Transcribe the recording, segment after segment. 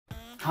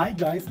Hi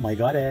guys, my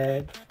god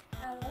it.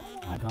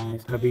 Hi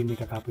guys, grabe may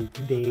kakapil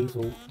today.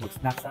 So,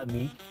 mag-snack sa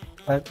me.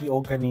 But we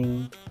all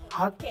kaning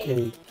hot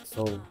cake.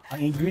 So,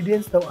 ang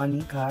ingredients daw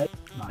ani kay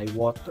may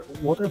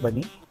water ba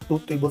ni?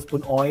 2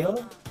 tablespoon oil.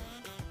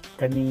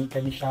 Kani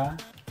siya.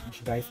 Ano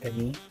siya guys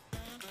kani.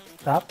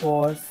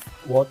 Tapos,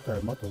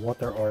 water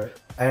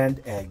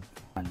and egg.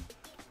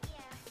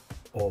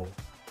 Oh,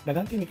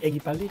 dagang kinig egg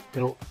ipalit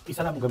pero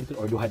isa lang mo gamitin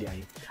or duha di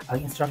ay.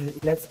 Ang instruction,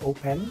 let's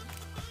open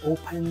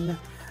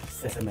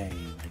sesame.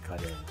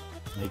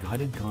 My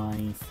god it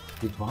guys.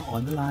 Diba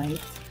on the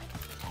light.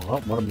 Oh,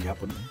 mura may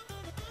hapon eh.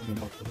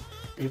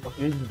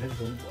 Ipakilin mo dahil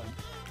doon buwan.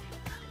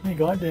 My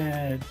god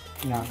it.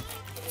 Yeah.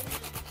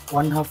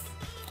 1/2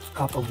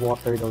 cup of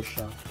water daw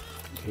siya.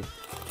 Okay.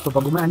 So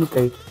pag gumaan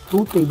kay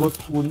 2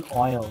 tablespoon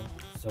oil.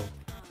 So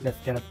let's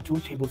get a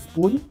 2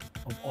 tablespoon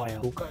of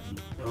oil.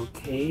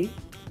 Okay.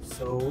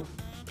 So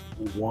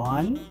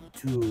 1,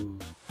 2.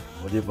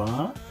 O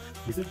diba?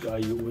 Bisod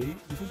kayo eh.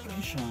 Bisod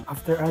kayo siya.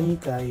 After ani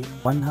kay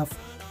 1/2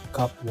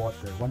 cup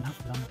water. 1/2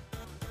 lang.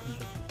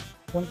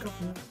 1 cup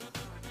na.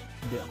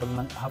 Hindi, ako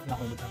naman, half na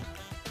ako butang.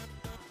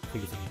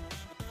 Sige.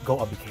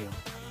 Go, Abigail.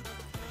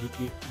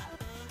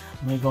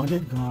 My god,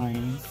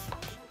 guys.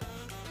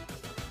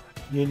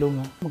 Yellow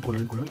nga.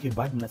 Magkulong-kulong.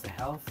 Bad na sa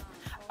health.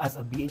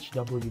 As a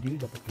BHWD,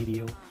 dapat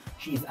video.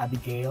 She is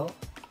Abigail.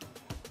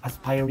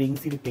 Aspiring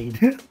silipade.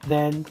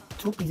 Then,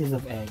 2 pieces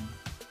of egg.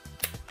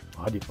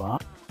 Ah, di ba?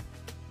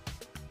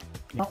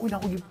 Ako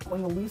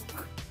yung waste.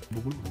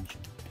 Bugul-bugul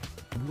siya.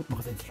 Bugul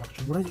maka sa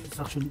instruction. What is the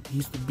instruction? It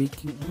used to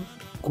bake you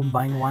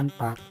combine 1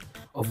 pack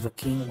of the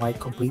King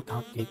White Complete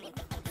Hotcake.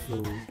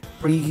 So,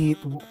 preheat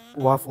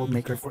waffle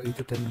maker for 8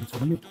 to 10 minutes. So,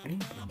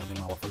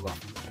 mga waffle.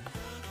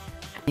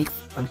 Mix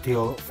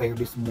until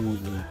fairly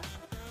smooth.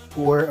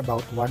 Pour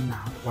about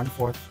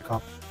 1/4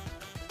 cup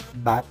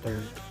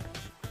batter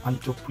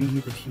onto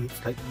preheated heat,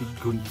 slightly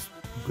greased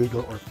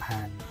griddle or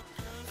pan.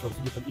 So,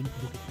 sige pag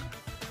input ito.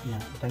 Yan,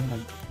 ito yung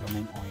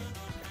nag-gamay oil.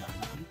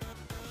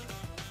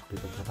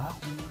 Pagtrabaho.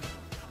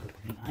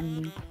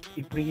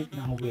 I-preheat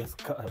na ang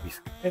whisk.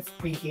 Let's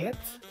preheat.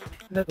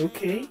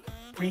 Okay.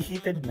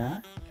 Preheated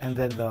na. And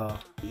then the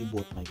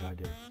ibot, my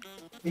god.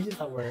 This is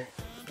our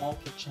small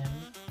kitchen.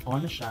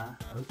 On na siya.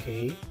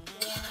 Okay.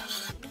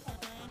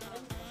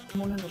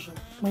 Muna na siya.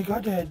 My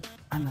god,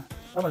 Ana.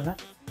 Tama na?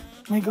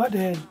 My god,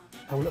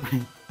 Tawala ba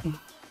yun?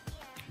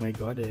 My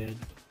god,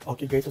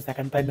 okay guys, so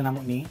second time na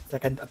naman ni.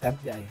 Second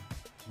attempt di ay.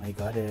 My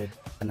god,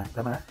 Ana.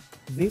 Tama na?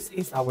 This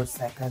is our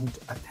second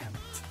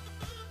attempt.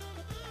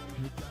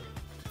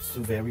 It's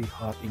very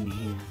hot in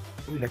here.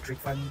 Electric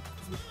fan.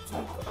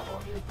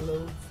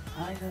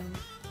 I am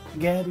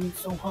getting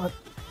so hot.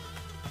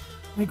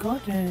 My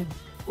god,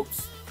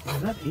 oops. Is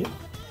that it?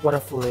 What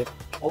a flip.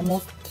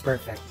 Almost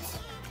perfect.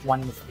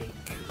 One mistake.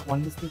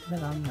 One mistake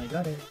na lang. My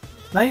god,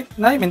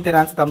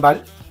 maintenance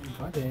tambal. My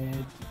god,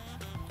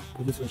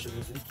 Put this one,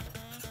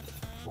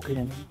 okay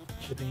na naman.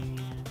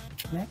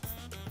 Next.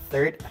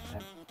 Third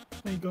attempt.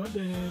 My god,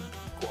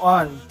 Go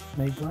on.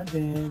 My god,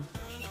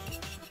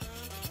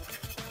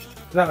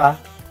 Saka,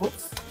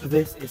 oops,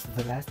 this is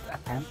the last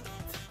attempt.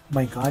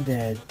 My god,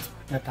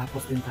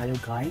 natapos din tayo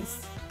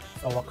guys.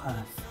 Sa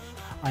wakas.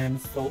 I am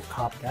so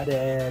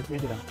cop-gadded.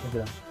 Wait lang.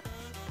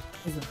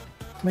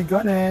 My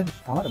god,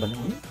 tama na ba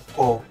naman?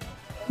 Oh,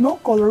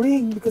 no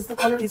coloring because the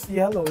color is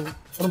yellow.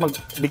 Ano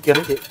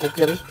mag-bikiri?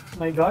 Okay.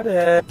 My god,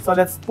 so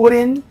let's put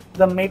in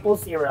the maple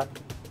syrup.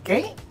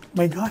 Okay?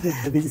 My god,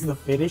 this is the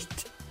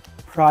finished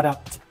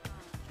product.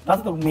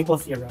 Tapos itong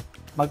maple syrup.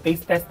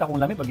 Mag-taste test akong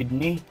lamig pag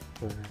ni.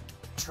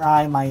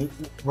 Try my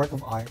work of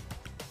art.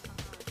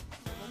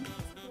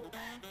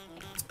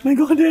 My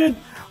god,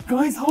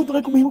 guys, how do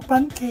I kumahimok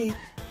pancake?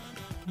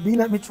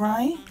 Let me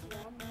try.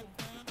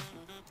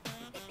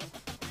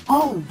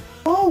 Oh,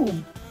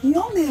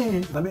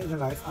 yummy! Dami na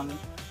guys, ang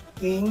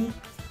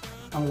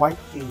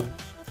white tea.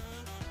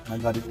 My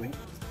god, wait.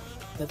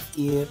 That's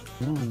it.